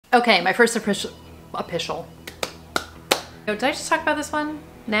Okay, my first official. Oh, did I just talk about this one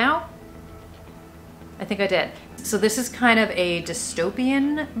now? I think I did. So this is kind of a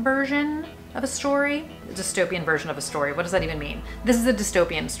dystopian version of a story. A dystopian version of a story. What does that even mean? This is a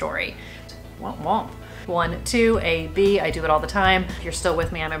dystopian story. Womp womp. 1, 2, A, B. I do it all the time. If you're still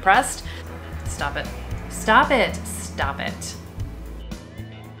with me, I'm impressed. Stop it. Stop it. Stop it.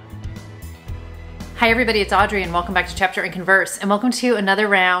 Hi everybody, it's Audrey and welcome back to Chapter and Converse, and welcome to another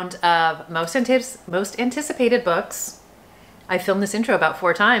round of most anticipated books. I filmed this intro about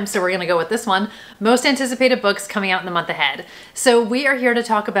 4 times, so we're gonna go with this one. Most anticipated books coming out in the month ahead. So we are here to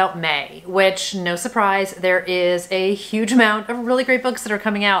talk about May, which, no surprise, there is a huge amount of really great books that are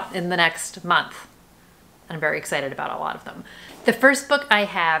coming out in the next month. I'm very excited about a lot of them. The first book I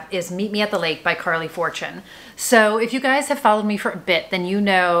have is Meet Me at the Lake by Carly Fortune. So if you guys have followed me for a bit, then you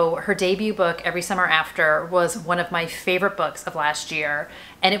know her debut book, Every Summer After, was one of my favorite books of last year.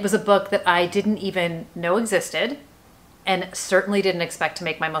 And it was a book that I didn't even know existed and certainly didn't expect to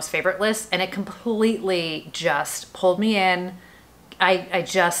make my most favorite list. And it completely just pulled me in.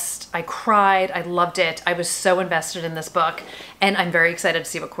 I cried, I loved it. I was so invested in this book and I'm very excited to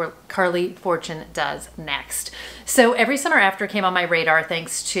see what Carly Fortune does next. So Every Summer After came on my radar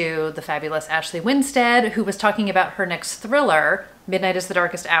thanks to the fabulous Ashley Winstead, who was talking about her next thriller, Midnight is the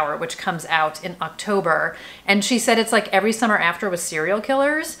Darkest Hour, which comes out in October. And she said it's like Every Summer After with serial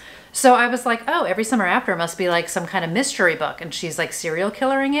killers. So I was like, oh, Every Summer After must be like some kind of mystery book. And she's like serial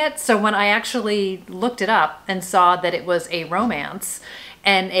killering it. So when I actually looked it up and saw that it was a romance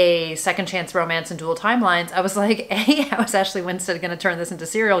and a second chance romance and dual timelines, I was like, A, how is Ashley Winstead going to turn this into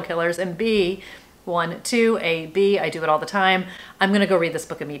serial killers? And B, 1, 2, A, B, I do it all the time. I'm going to go read this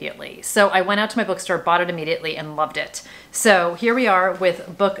book immediately. So I went out to my bookstore, bought it immediately, and loved it. So here we are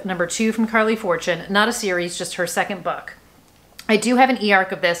with book number 2 from Carly Fortune. Not a series, just her second book. I do have an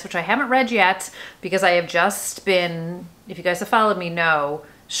e-arc of this, which I haven't read yet because I have just been, if you guys have followed me, know,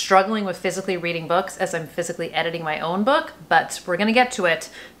 struggling with physically reading books as I'm physically editing my own book, but we're going to get to it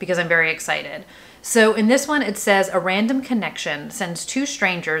because I'm very excited. So in this one, it says a random connection sends 2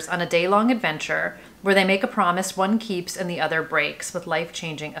 strangers on a day-long adventure where they make a promise one keeps and the other breaks with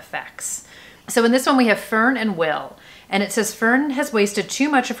life-changing effects. So in this one, we have Fern and Will, and it says Fern has wasted too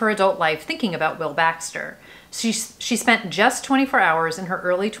much of her adult life thinking about Will Baxter. She spent just 24 hours in her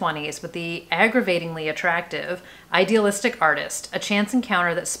early 20s with the aggravatingly attractive, idealistic artist, a chance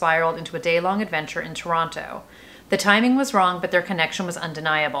encounter that spiraled into a day-long adventure in Toronto. The timing was wrong, but their connection was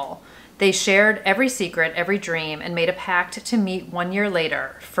undeniable. They shared every secret, every dream, and made a pact to meet 1 year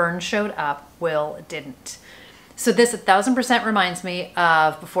later. Fern showed up, Will didn't. So this 1000% reminds me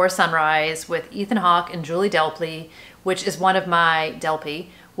of Before Sunrise with Ethan Hawke and Julie Delpy, which is one of my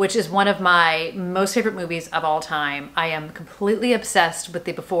most favorite movies of all time. I am completely obsessed with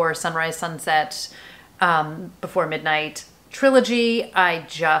the Before Sunrise, Sunset, Before Midnight trilogy.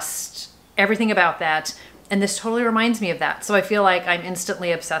 Everything about that. And this totally reminds me of that. So I feel like I'm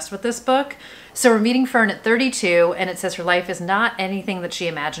instantly obsessed with this book. So we're meeting Fern at 32, and it says her life is not anything that she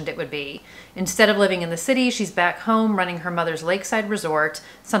imagined it would be. Instead of living in the city, she's back home running her mother's lakeside resort,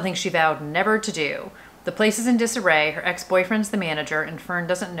 something she vowed never to do. The place is in disarray, her ex-boyfriend's the manager, and Fern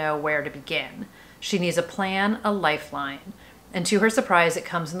doesn't know where to begin. She needs a plan, a lifeline. And to her surprise, it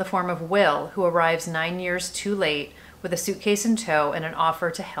comes in the form of Will, who arrives 9 years too late with a suitcase in tow and an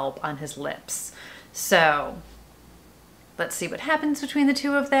offer to help on his lips. So let's see what happens between the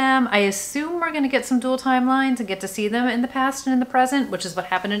two of them. I assume we're going to get some dual timelines and get to see them in the past and in the present, which is what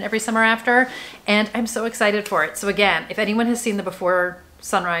happened in Every Summer After. And I'm so excited for it. So again, if anyone has seen the Before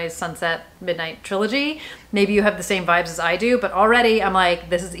Sunrise, Sunset, Midnight trilogy, maybe you have the same vibes as I do, but already I'm like,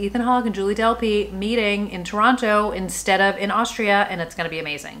 this is Ethan Hawke and Julie Delpy meeting in Toronto instead of in Austria, and it's going to be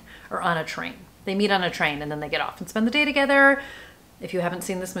amazing. Or on a train. They meet on a train and then they get off and spend the day together. If you haven't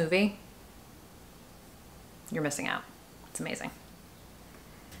seen this movie, you're missing out. It's amazing.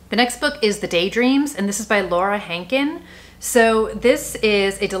 The next book is The Daydreams, and this is by Laura Hankin. So this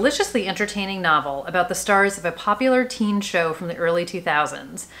is a deliciously entertaining novel about the stars of a popular teen show from the early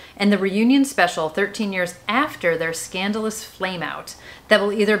 2000s and the reunion special 13 years after their scandalous flameout that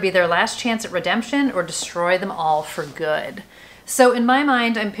will either be their last chance at redemption or destroy them all for good. So in my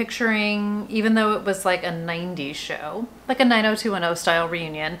mind, I'm picturing, even though it was like a 90s show, like a 90210 style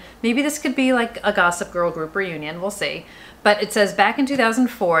reunion, maybe this could be like a Gossip Girl group reunion, we'll see. But it says, back in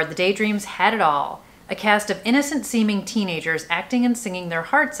 2004, the Daydreams had it all. A cast of innocent-seeming teenagers acting and singing their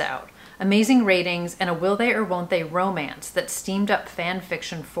hearts out, amazing ratings, and a will they or won't they romance that steamed up fan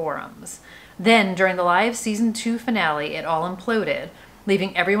fiction forums. Then, during the live season 2 finale, it all imploded,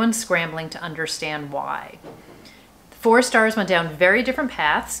 leaving everyone scrambling to understand why. 4 stars went down very different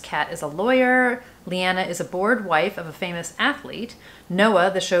paths. Kat is a lawyer. Leanna is a bored wife of a famous athlete.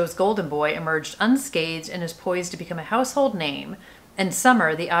 Noah, the show's golden boy, emerged unscathed and is poised to become a household name. And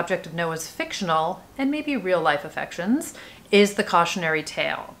Summer, the object of Noah's fictional and maybe real-life affections, is the cautionary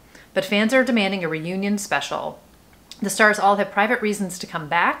tale. But fans are demanding a reunion special. The stars all have private reasons to come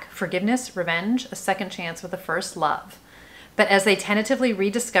back: forgiveness, revenge, a second chance with a first love. But as they tentatively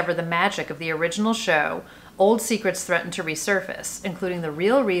rediscover the magic of the original show, old secrets threaten to resurface, including the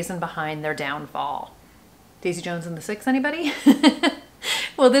real reason behind their downfall. Daisy Jones and the Six, anybody?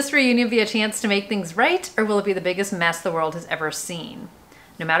 Will this reunion be a chance to make things right, or will it be the biggest mess the world has ever seen?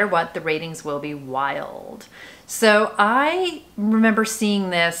 No matter what, the ratings will be wild. So I remember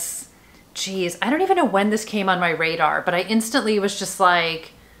seeing this, geez, I don't even know when this came on my radar, but I instantly was just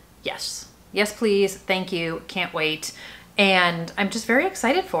like, yes, yes, please, thank you, can't wait. And I'm just very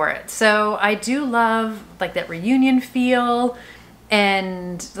excited for it. So I do love like that reunion feel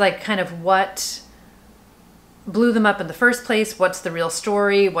and like kind of what blew them up in the first place. What's the real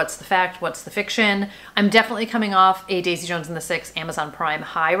story? What's the fact? What's the fiction? I'm definitely coming off a Daisy Jones and the Six Amazon Prime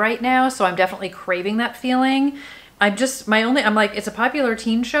high right now. So I'm definitely craving that feeling. I'm like, it's a popular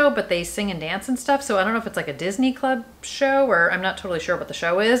teen show, but they sing and dance and stuff. So I don't know if it's like a Disney Club show, or I'm not totally sure what the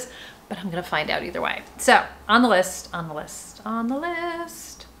show is, but I'm going to find out either way. So on the list.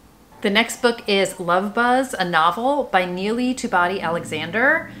 The next book is Love Buzz, a novel by Neely Tubati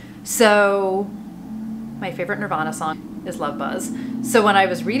Alexander. So my favorite Nirvana song is Love Buzz. So when I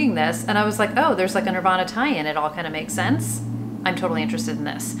was reading this and I was like, oh, there's like a Nirvana tie-in, it all kind of makes sense. I'm totally interested in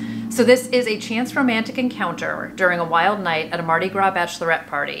this. So this is a chance romantic encounter during a wild night at a Mardi Gras bachelorette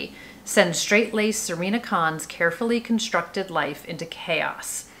party. Sends straight-laced Serena Khan's carefully constructed life into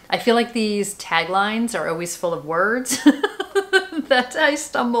chaos. I feel like these taglines are always full of words that I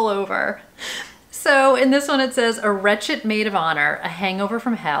stumble over. So in this one it says, a wretched maid of honor, a hangover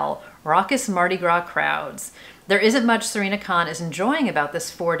from hell, raucous Mardi Gras crowds. There isn't much Serena Khan is enjoying about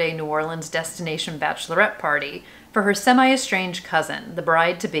this 4-day New Orleans destination bachelorette party for her semi-estranged cousin, the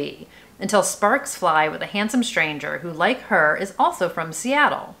bride-to-be, until sparks fly with a handsome stranger who, like her, is also from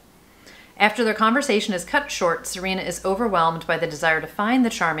Seattle. After their conversation is cut short, Serena is overwhelmed by the desire to find the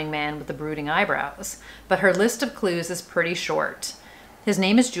charming man with the brooding eyebrows, but her list of clues is pretty short. His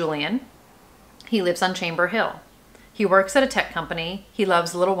name is Julian. He lives on Chamber Hill. He works at a tech company. He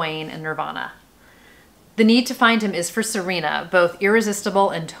loves Lil Wayne and Nirvana. The need to find him is for Serena, both irresistible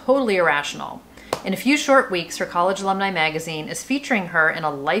and totally irrational. In a few short weeks, her college alumni magazine is featuring her in a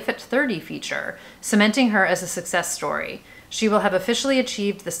Life at 30 feature, cementing her as a success story. She will have officially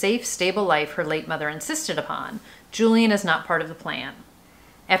achieved the safe, stable life her late mother insisted upon. Julian is not part of the plan.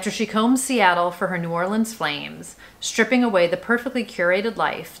 After she combs Seattle for her New Orleans flames, stripping away the perfectly curated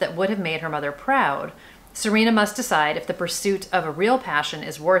life that would have made her mother proud, Serena must decide if the pursuit of a real passion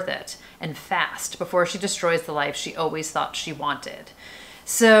is worth it, and fast, before she destroys the life she always thought she wanted.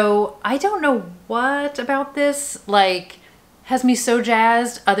 So I don't know what about this, like, has me so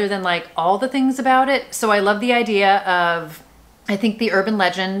jazzed other than like all the things about it. So I love the idea of, I think the urban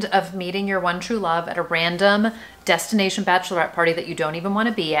legend of meeting your one true love at a random destination bachelorette party that you don't even want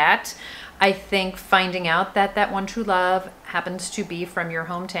to be at. I think finding out that that one true love happens to be from your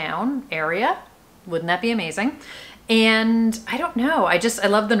hometown area, wouldn't that be amazing? And I don't know, I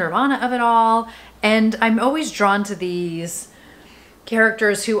love the Nirvana of it all. And I'm always drawn to these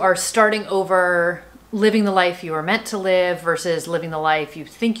characters who are starting over, living the life you were meant to live versus living the life you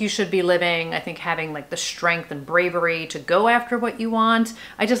think you should be living. I think having like the strength and bravery to go after what you want.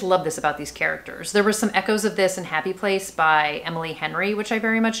 I just love this about these characters. There were some echoes of this in Happy Place by Emily Henry, which I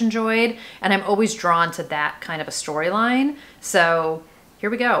very much enjoyed. And I'm always drawn to that kind of a storyline. So here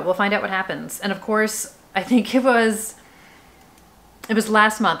we go. We'll find out what happens. And of course, I think it was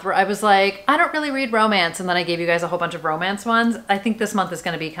last month where I was like, I don't really read romance, and then I gave you guys a whole bunch of romance ones. I think this month is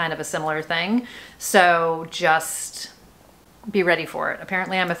going to be kind of a similar thing. So just be ready for it.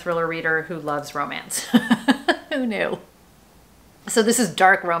 Apparently I'm a thriller reader who loves romance. Who knew? So this is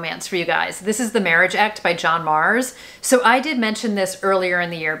dark romance for you guys. This is The Marriage Act by John Mars. So I did mention this earlier in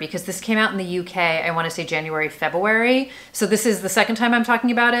the year because this came out in the UK, I want to say January, February. So this is the second time I'm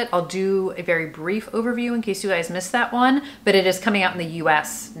talking about it. I'll do a very brief overview in case you guys missed that one, but it is coming out in the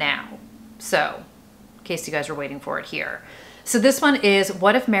US now. So in case you guys are waiting for it here. So this one is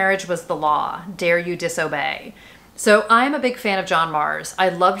What If Marriage Was the Law? Dare You Disobey? So I'm a big fan of John Mars. I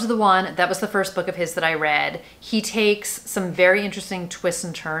loved the one, that was the first book of his that I read. He takes some very interesting twists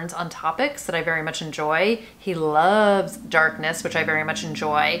and turns on topics that I very much enjoy. He loves darkness, which I very much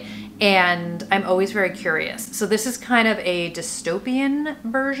enjoy. And I'm always very curious. So this is kind of a dystopian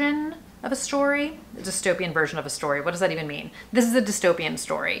version of a story. A dystopian version of a story. What does that even mean? This is a dystopian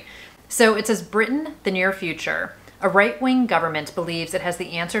story. So it says, Britain, the near future. A right-wing government believes it has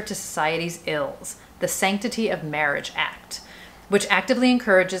the answer to society's ills, the Sanctity of Marriage Act, which actively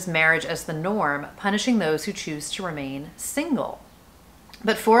encourages marriage as the norm, punishing those who choose to remain single.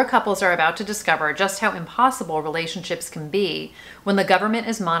 But four couples are about to discover just how impossible relationships can be when the government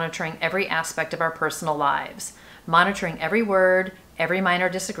is monitoring every aspect of our personal lives, monitoring every word, every minor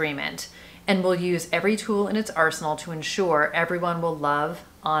disagreement, and will use every tool in its arsenal to ensure everyone will love,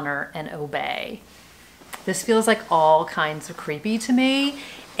 honor, and obey. This feels like all kinds of creepy to me.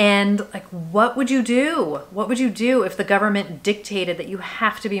 And like, what would you do? What would you do if the government dictated that you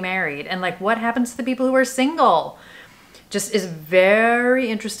have to be married? And like, what happens to the people who are single? Just is very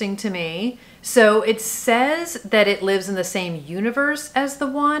interesting to me. So it says that it lives in the same universe as the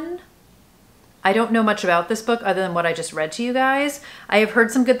one. I don't know much about this book other than what I just read to you guys. I have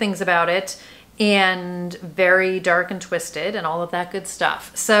heard some good things about it, and very dark and twisted and all of that good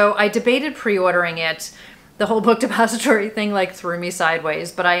stuff. So I debated pre-ordering it. The whole book depository thing like threw me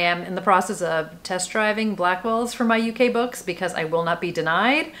sideways, but I am in the process of test driving Blackwell's for my UK books because I will not be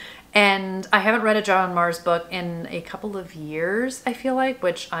denied. And I haven't read a John Marrs book in a couple of years, I feel like,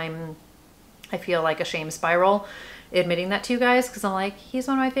 which I feel like a shame spiral admitting that to you guys, because I'm like, he's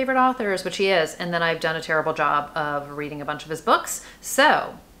one of my favorite authors, which he is. And then I've done a terrible job of reading a bunch of his books.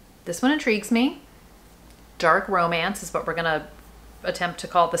 So this one intrigues me. Dark romance is what we're gonna attempt to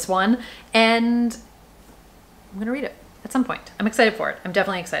call this one. And I'm gonna read it at some point. I'm excited for it. I'm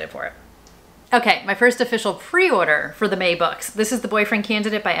definitely excited for it. Okay, my first official pre-order for the May books. This is The Boyfriend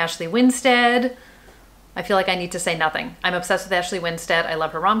Candidate by Ashley Winstead. I feel like I need to say nothing. I'm obsessed with Ashley Winstead. I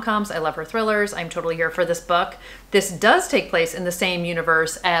love her rom-coms. I love her thrillers. I'm totally here for this book. This does take place in the same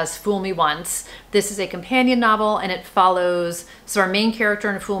universe as Fool Me Once. This is a companion novel, and it follows, so our main character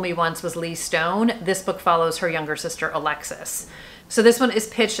in Fool Me Once was Lee Stone. This book follows her younger sister, Alexis. So this one is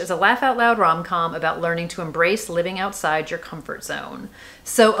pitched as a laugh-out-loud rom-com about learning to embrace living outside your comfort zone.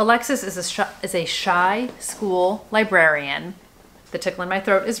 So Alexis is a shy school librarian. The tickle in my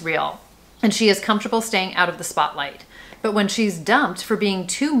throat is real. And she is comfortable staying out of the spotlight. But when she's dumped for being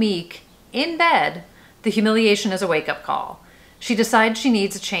too meek in bed, the humiliation is a wake-up call. She decides she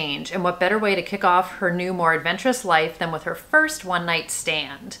needs a change, and what better way to kick off her new, more adventurous life than with her first one-night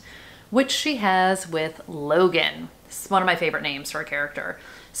stand, which she has with Logan. This is one of my favorite names for a character.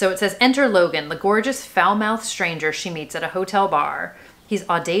 So it says, enter Logan, the gorgeous, foul-mouthed stranger she meets at a hotel bar. He's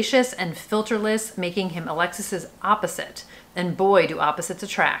audacious and filterless, making him Alexis's opposite. And boy, do opposites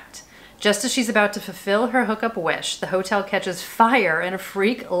attract. Just as she's about to fulfill her hookup wish, the hotel catches fire in a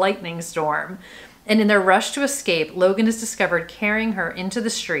freak lightning storm. And in their rush to escape, Logan is discovered carrying her into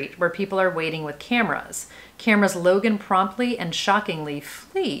the street where people are waiting with cameras. Logan promptly and shockingly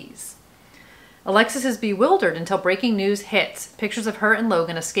flees. Alexis is bewildered until breaking news hits. Pictures of her and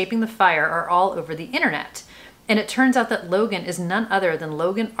Logan escaping the fire are all over the internet. And it turns out that Logan is none other than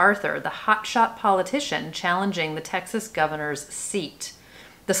Logan Arthur, the hotshot politician challenging the Texas governor's seat.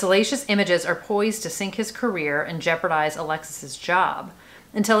 The salacious images are poised to sink his career and jeopardize Alexis's job,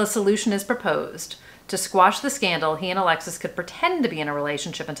 until a solution is proposed. To squash the scandal, he and Alexis could pretend to be in a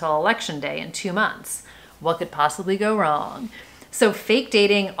relationship until Election Day in 2 months. What could possibly go wrong? So fake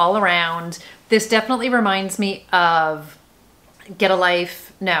dating all around. This definitely reminds me of Get a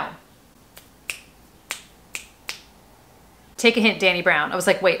Life. No. Take a Hint, Danny Brown. I was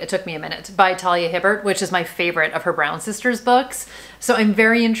like, wait, it took me a minute. By Talia Hibbert, which is my favorite of her Brown sisters books. So I'm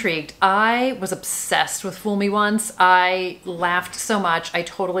very intrigued. I was obsessed with Fool Me Once. I laughed so much. I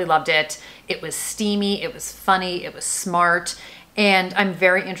totally loved it. It was steamy. It was funny. It was smart. And I'm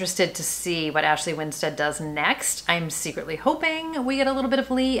very interested to see what Ashley Winstead does next. I'm secretly hoping we get a little bit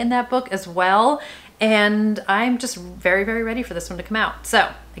of Lee in that book as well. And I'm just very, very ready for this one to come out.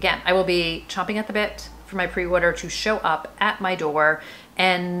 So again, I will be chomping at the bit for my pre-order to show up at my door,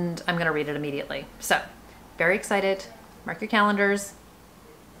 and I'm gonna read it immediately. So very excited. Mark your calendars.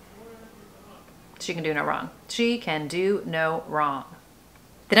 She can do no wrong. She can do no wrong.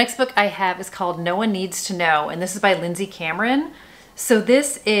 The next book I have is called No One Needs to Know, and this is by Lindsay Cameron. So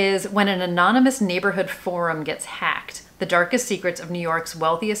this is when an anonymous neighborhood forum gets hacked. The darkest secrets of New York's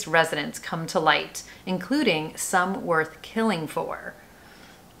wealthiest residents come to light, including some worth killing for.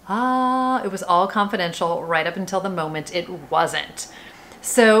 It was all confidential right up until the moment it wasn't.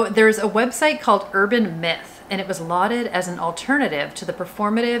 So there's a website called Urban Myth, and it was lauded as an alternative to the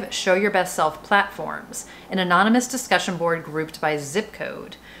performative Show Your Best Self platforms, an anonymous discussion board grouped by zip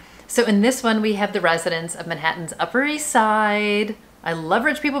code. So in this one, we have the residents of Manhattan's Upper East Side. I love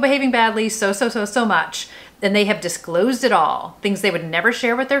rich people behaving badly so much. And they have disclosed it all, things they would never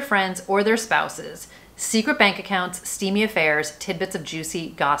share with their friends or their spouses. Secret bank accounts, steamy affairs, tidbits of juicy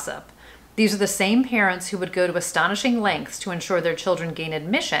gossip. These are the same parents who would go to astonishing lengths to ensure their children gain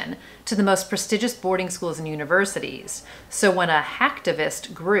admission to the most prestigious boarding schools and universities. So when a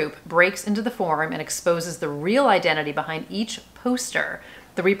hacktivist group breaks into the forum and exposes the real identity behind each poster,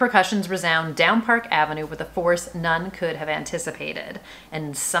 the repercussions resound down Park Avenue with a force none could have anticipated.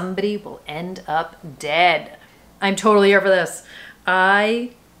 And somebody will end up dead. I'm totally here for this.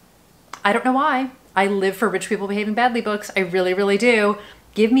 I don't know why. I live for rich people behaving badly books. I really, really do.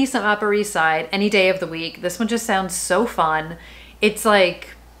 Give me some Upper East Side any day of the week. This one just sounds so fun. It's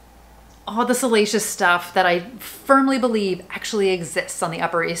like all the salacious stuff that I firmly believe actually exists on the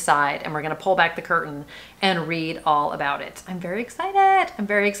Upper East Side, and we're gonna pull back the curtain and read all about it. I'm very excited. I'm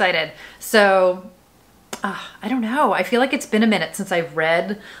very excited. So, I don't know. I feel like it's been a minute since I've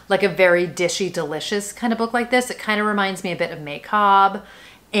read like a very dishy, delicious kind of book like this. It kind of reminds me a bit of Maycobb,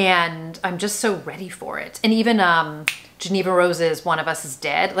 and I'm just so ready for it. And even Geneva Rose's One of Us is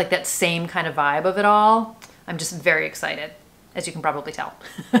Dead, like that same kind of vibe of it all. I'm just very excited, as you can probably tell.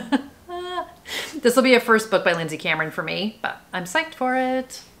 This will be a first book by Lindsay Cameron for me, but I'm psyched for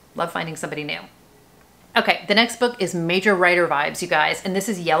it. Love finding somebody new. Okay, the next book is Major Writer Vibes, you guys, and this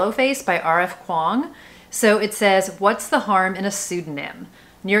is Yellowface by R.F. Kuang. So it says, what's the harm in a pseudonym?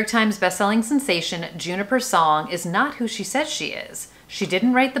 New York Times bestselling sensation Juniper Song is not who she says she is. She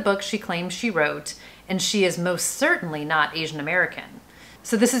didn't write the book she claims she wrote, and she is most certainly not Asian American.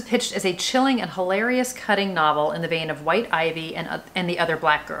 So this is pitched as a chilling and hilarious cutting novel in the vein of White Ivy and The Other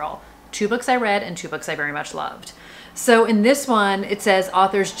Black Girl. 2 books I read and 2 books I very much loved. So in this one, it says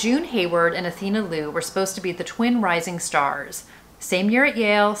authors June Hayward and Athena Liu were supposed to be the twin rising stars. Same year at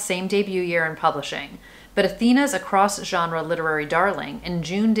Yale, same debut year in publishing. But Athena's a cross-genre literary darling, and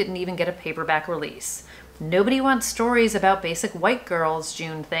June didn't even get a paperback release. Nobody wants stories about basic white girls,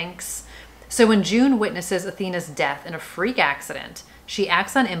 June thinks. So when June witnesses Athena's death in a freak accident, she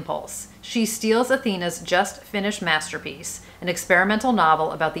acts on impulse. She steals Athena's just-finished masterpiece, an experimental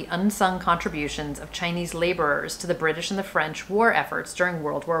novel about the unsung contributions of Chinese laborers to the British and the French war efforts during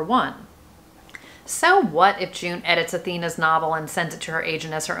World War I. So what if June edits Athena's novel and sends it to her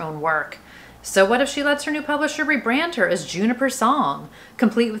agent as her own work? So what if she lets her new publisher rebrand her as Juniper Song,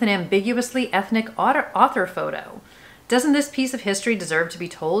 complete with an ambiguously ethnic author photo? Doesn't this piece of history deserve to be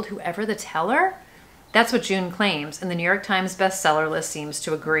told, whoever the teller? That's what June claims, and the New York Times bestseller list seems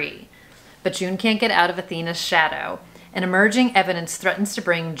to agree. But June can't get out of Athena's shadow, and emerging evidence threatens to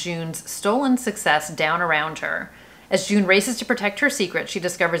bring June's stolen success down around her. As June races to protect her secret, she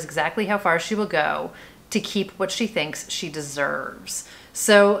discovers exactly how far she will go to keep what she thinks she deserves.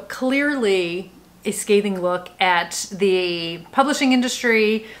 So clearly a scathing look at the publishing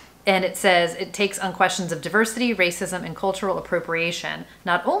industry, and it says it takes on questions of diversity, racism, and cultural appropriation,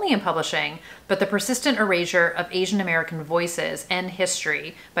 not only in publishing, but the persistent erasure of Asian American voices and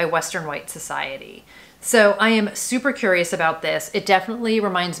history by Western white society. So I am super curious about this. It definitely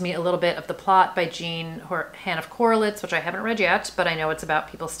reminds me a little bit of The Plot by Jean Hanif Korelitz, which I haven't read yet, but I know it's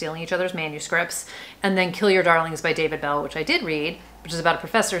about people stealing each other's manuscripts. And then Kill Your Darlings by David Bell, which I did read, which is about a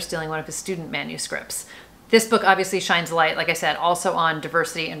professor stealing one of his student manuscripts. This book obviously shines a light, like I said, also on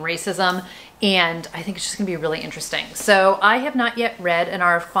diversity and racism, and I think it's just gonna be really interesting. So I have not yet read an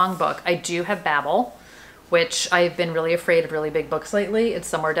R.F. Kuang book. I do have Babel, which I've been really afraid of really big books lately. It's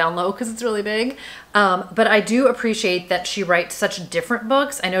somewhere down low because it's really big. But I do appreciate that she writes such different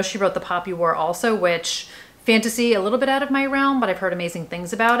books. I know she wrote The Poppy War also, which fantasy, a little bit out of my realm, but I've heard amazing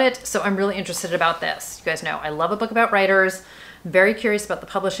things about it. So I'm really interested about this. You guys know I love a book about writers. I'm very curious about the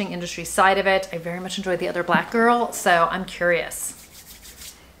publishing industry side of it. I very much enjoyed The Other Black Girl, so I'm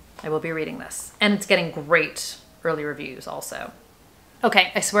curious. I will be reading this. And it's getting great early reviews also.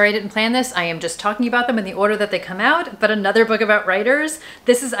 Okay, I swear I didn't plan this. I am just talking about them in the order that they come out, but another book about writers.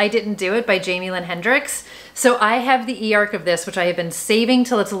 This is I Didn't Do It by Jamie Lynn Hendricks. So I have the e-arc of this, which I have been saving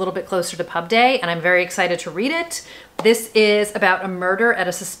till it's a little bit closer to pub day, and I'm very excited to read it. This is about a murder at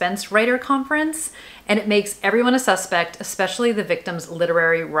a suspense writer conference, and it makes everyone a suspect, especially the victim's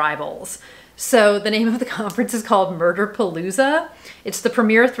literary rivals. So the name of the conference is called Murderpalooza. It's the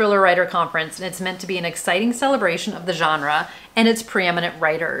premier thriller writer conference, and it's meant to be an exciting celebration of the genre and its preeminent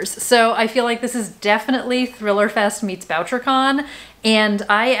writers. So I feel like this is definitely Thriller Fest meets BoucherCon, and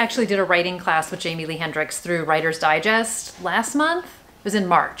I actually did a writing class with Jamie Lee Hendricks through Writer's Digest last month. It was in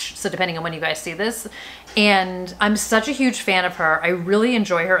March, so depending on when you guys see this. And I'm such a huge fan of her. I really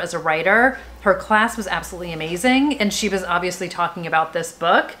enjoy her as a writer. Her class was absolutely amazing, and she was obviously talking about this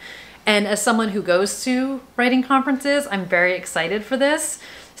book. And as someone who goes to writing conferences, I'm very excited for this.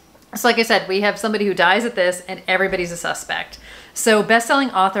 So like I said, we have somebody who dies at this and everybody's a suspect. So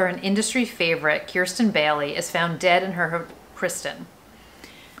best-selling author and industry favorite Kirsten Bailey is found dead in her Kristen.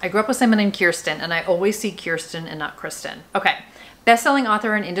 I grew up with someone named Kirsten and I always see Kirsten and not Kristen. Okay. Best-selling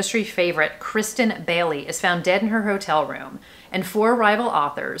author and industry favorite Kristen Bailey is found dead in her hotel room, and 4 rival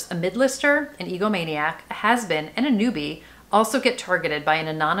authors, a mid-lister, an egomaniac, a has-been, and a newbie, also get targeted by an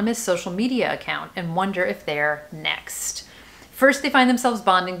anonymous social media account and wonder if they're next. First, they find themselves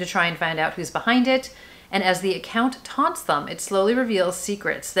bonding to try and find out who's behind it, and as the account taunts them, it slowly reveals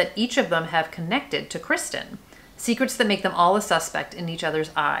secrets that each of them have connected to Kristen. Secrets that make them all a suspect in each other's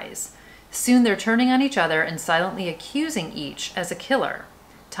eyes. Soon they're turning on each other and silently accusing each as a killer.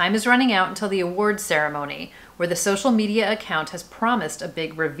 Time is running out until the awards ceremony, where the social media account has promised a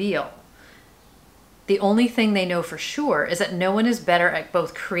big reveal. The only thing they know for sure is that no one is better at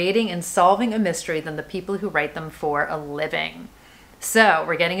both creating and solving a mystery than the people who write them for a living. So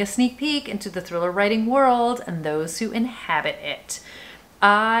we're getting a sneak peek into the thriller writing world and those who inhabit it.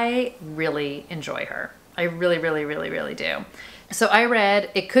 I really enjoy her. I really, really, really, really do. So I read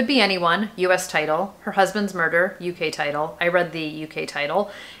It Could Be Anyone, US title, Her Husband's Murder, UK title. I read the UK title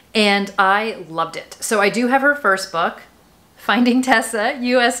and I loved it. So I do have her first book, Finding Tessa,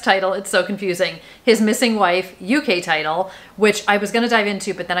 US title, it's so confusing. His Missing Wife, UK title, which I was gonna dive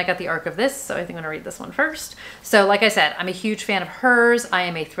into, but then I got the arc of this, so I think I'm gonna read this one first. So like I said, I'm a huge fan of hers. I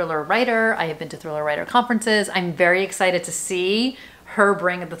am a thriller writer. I have been to thriller writer conferences. I'm very excited to see her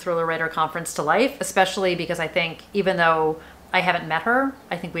bring the thriller writer conference to life, especially because I think even though I haven't met her,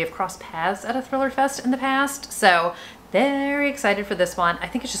 I think we have crossed paths at a thriller fest in the past. So very excited for this one. I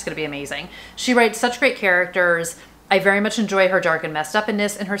think it's just gonna be amazing. She writes such great characters. I very much enjoy her dark and messed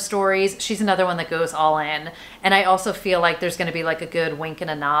upness in her stories. She's another one that goes all in. And I also feel like there's gonna be like a good wink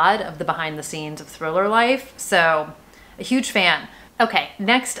and a nod of the behind the scenes of thriller life. So a huge fan. Okay,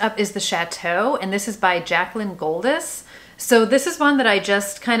 next up is The Chateau, and this is by Jacqueline Goldis. So this is one that I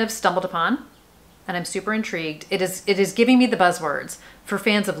just kind of stumbled upon and I'm super intrigued. It is giving me the buzzwords for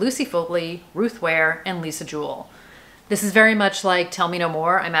fans of Lucy Foley, Ruth Ware, and Lisa Jewell. This is very much like Tell Me No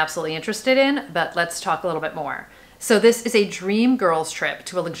More I'm absolutely interested in, but let's talk a little bit more. So this is a dream girls trip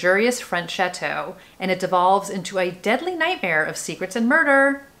to a luxurious French chateau, and it devolves into a deadly nightmare of secrets and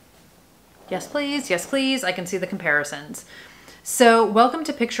murder. Yes, please, I can see the comparisons. So welcome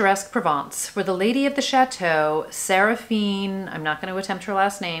to picturesque Provence, where the lady of the chateau, Seraphine, I'm not going to attempt her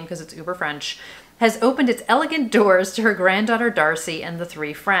last name because it's uber French, has opened its elegant doors to her granddaughter Darcy and the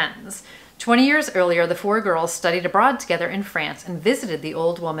 3 friends. 20 years earlier, the 4 girls studied abroad together in France and visited the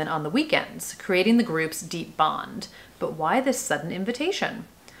old woman on the weekends, creating the group's deep bond. But why this sudden invitation?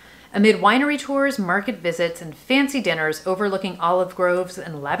 Amid winery tours, market visits, and fancy dinners overlooking olive groves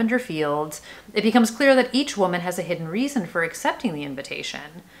and lavender fields, it becomes clear that each woman has a hidden reason for accepting the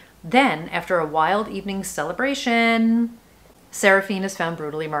invitation. Then, after a wild evening's celebration, Seraphine is found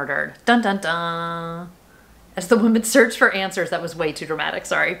brutally murdered. Dun dun dun! As the women search for answers, that was way too dramatic,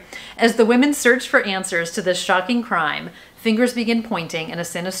 sorry. As the women search for answers to this shocking crime, fingers begin pointing and a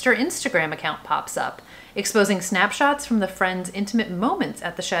sinister Instagram account pops up, exposing snapshots from the friends' intimate moments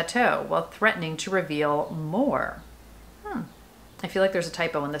at the chateau while threatening to reveal more. I feel like there's a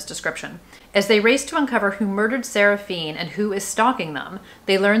typo in this description. As they race to uncover who murdered Seraphine and who is stalking them,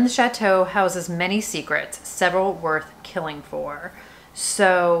 they learn the chateau houses many secrets, several worth killing for.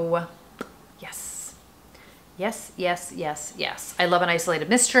 So, yes. Yes, yes, yes, yes. I love an isolated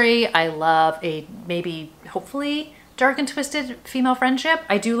mystery. I love a maybe, hopefully, dark and twisted female friendship.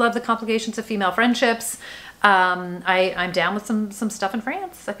 I do love the complications of female friendships. I'm down with some stuff in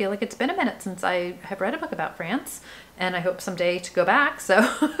France. I feel like it's been a minute since I have read a book about France, and I hope someday to go back. So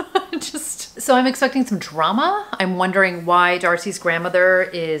so I'm expecting some drama. I'm wondering why Darcy's grandmother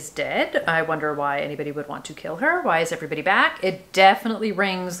is dead. I wonder why anybody would want to kill her. Why is everybody back? It definitely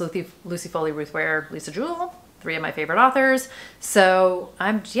rings Lucy Foley, Ruth Ware, Lisa Jewell, 3 of my favorite authors. So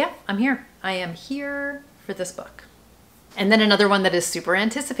I'm here. I am here for this book. And then another one that is super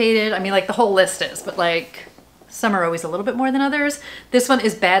anticipated. I mean, like the whole list is, but like some are always a little bit more than others. This one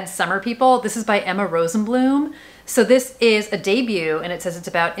is Bad Summer People. This is by Emma Rosenblum. So this is a debut, and it says it's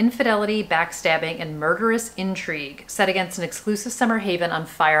about infidelity, backstabbing, and murderous intrigue set against an exclusive summer haven on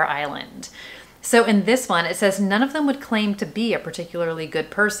Fire Island. So in this one, it says none of them would claim to be a particularly good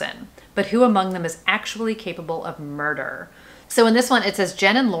person, but who among them is actually capable of murder? So in this one, it says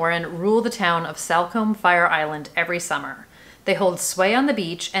Jen and Lauren rule the town of Salcombe Fire Island every summer. They hold sway on the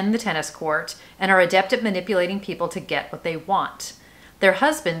beach and the tennis court and are adept at manipulating people to get what they want. Their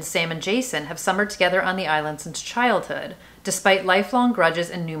husbands, Sam and Jason, have summered together on the island since childhood, despite lifelong grudges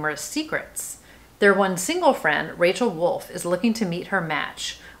and numerous secrets. Their one single friend, Rachel Wolfe, is looking to meet her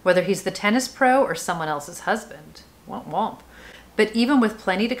match, whether he's the tennis pro or someone else's husband. Womp womp. But even with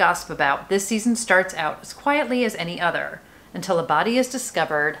plenty to gossip about, this season starts out as quietly as any other, until a body is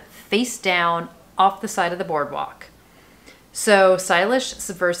discovered face down off the side of the boardwalk. So stylish,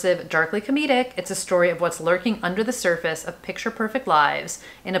 subversive, darkly comedic, it's a story of what's lurking under the surface of picture-perfect lives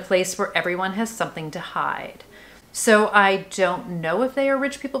in a place where everyone has something to hide. So I don't know if they are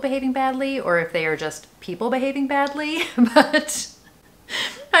rich people behaving badly or if they are just people behaving badly, but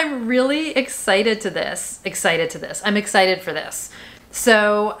I'm really excited for this. I'm excited for this.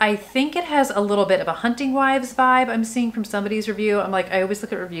 So I think it has a little bit of a Hunting Wives vibe I'm seeing from somebody's review. I'm like, I always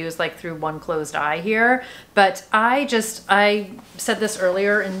look at reviews like through one closed eye here, but I said this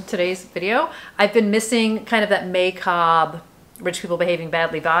earlier in today's video, I've been missing kind of that May Cobb rich people behaving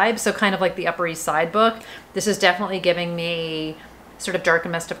badly vibe. So kind of like the Upper East Side book. This is definitely giving me sort of dark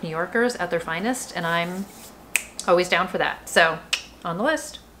and messed up New Yorkers at their finest, and I'm always down for that. So on the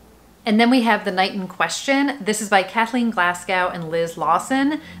list. And then we have The Night in Question. This is by Kathleen Glasgow and Liz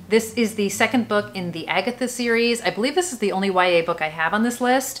Lawson. This is the second book in the Agatha series. I believe this is the only YA book I have on this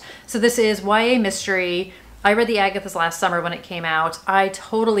list. So this is YA mystery. I read the Agathas last summer when it came out. I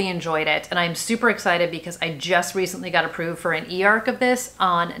totally enjoyed it, and I'm super excited because I just recently got approved for an e-arc of this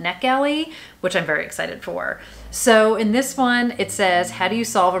on NetGalley, which I'm very excited for. So in this one, it says, how do you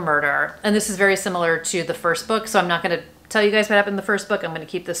solve a murder? And this is very similar to the first book, so I'm not going to tell you guys what happened in the first book. I'm going to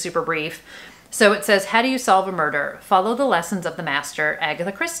keep this super brief. So it says, how do you solve a murder? Follow the lessons of the master,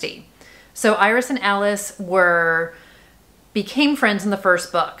 Agatha Christie. So Iris and Alice became friends in the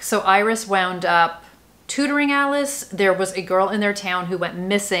first book. So Iris wound up tutoring Alice. There was a girl in their town who went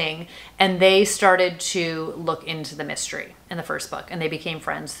missing, and they started to look into the mystery in the first book, and they became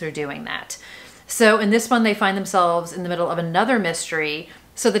friends through doing that. So in this one, they find themselves in the middle of another mystery.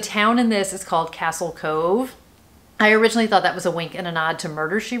 So the town in this is called Castle Cove. I originally thought that was a wink and a nod to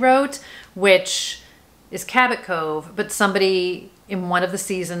Murder, She Wrote, which is Cabot Cove, but somebody in one of the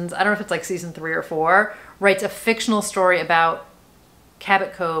seasons, I don't know if it's like season 3 or 4, writes a fictional story about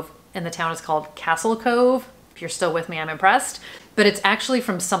Cabot Cove, and the town is called Castle Cove. If you're still with me, I'm impressed. But it's actually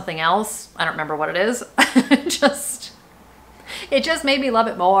from something else. I don't remember what it is. It just made me love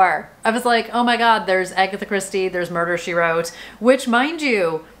it more. I was like, oh my God, there's Agatha Christie, there's Murder, She Wrote, which, mind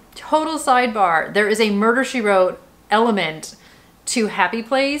you, total sidebar, there is a Murder, She Wrote element to Happy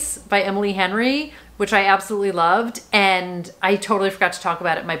Place by Emily Henry, which I absolutely loved, and I totally forgot to talk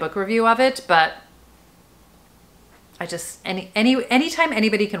about it in my book review of it, but I just, anytime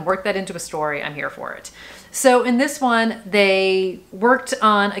anybody can work that into a story, I'm here for it. So in this one, they worked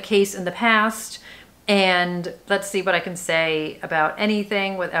on a case in the past, and let's see what I can say about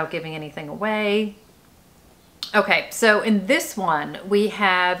anything without giving anything away. Okay, so in this one, we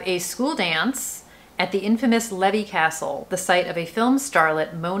have a school dance at the infamous Levy Castle, the site of a film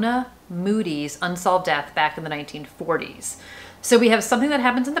starlet, Mona Moody's unsolved death back in the 1940s. So we have something that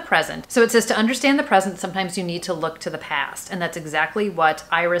happens in the present. So it says to understand the present, sometimes you need to look to the past. And that's exactly what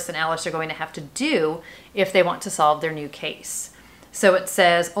Iris and Alice are going to have to do if they want to solve their new case. So it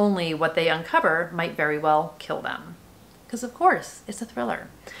says only what they uncover might very well kill them. Because of course, it's a thriller.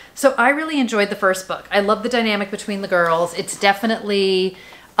 So I really enjoyed the first book. I love the dynamic between the girls. It's definitely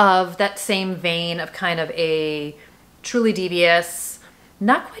of that same vein of kind of a truly devious,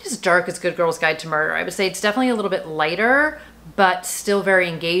 not quite as dark as Good Girl's Guide to Murder. I would say it's definitely a little bit lighter, but still very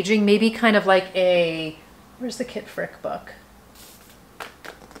engaging. Maybe kind of like a, where's the Kit Frick book?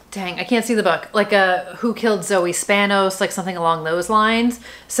 Dang, I can't see the book. Like a Who Killed Zoe Spanos, like something along those lines.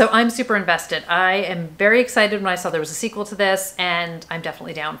 So I'm super invested. I am very excited when I saw there was a sequel to this, and I'm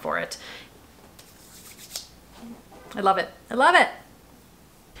definitely down for it. I love it. I love it.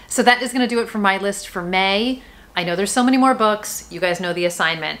 So that is going to do it for my list for May. I know there's so many more books. You guys know the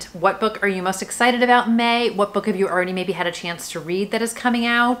assignment. What book are you most excited about in May? What book have you already maybe had a chance to read that is coming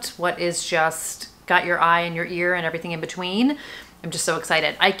out? What is just got your eye and your ear and everything in between? I'm just so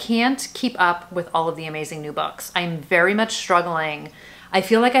excited. I can't keep up with all of the amazing new books. I'm very much struggling. I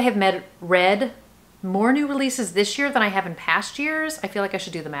feel like I have read more new releases this year than I have in past years. I feel like I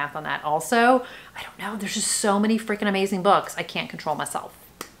should do the math on that also. I don't know. There's just so many freaking amazing books. I can't control myself.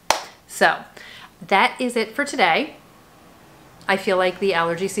 So that is it for today. I feel like the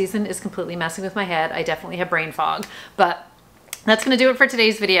allergy season is completely messing with my head. I definitely have brain fog, but that's going to do it for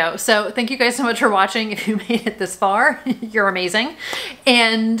today's video. So thank you guys so much for watching. If you made it this far, you're amazing.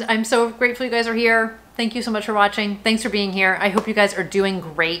 And I'm so grateful you guys are here. Thank you so much for watching. Thanks for being here. I hope you guys are doing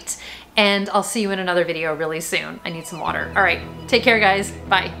great, and I'll see you in another video really soon. I need some water. All right, take care guys.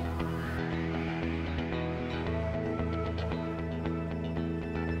 Bye.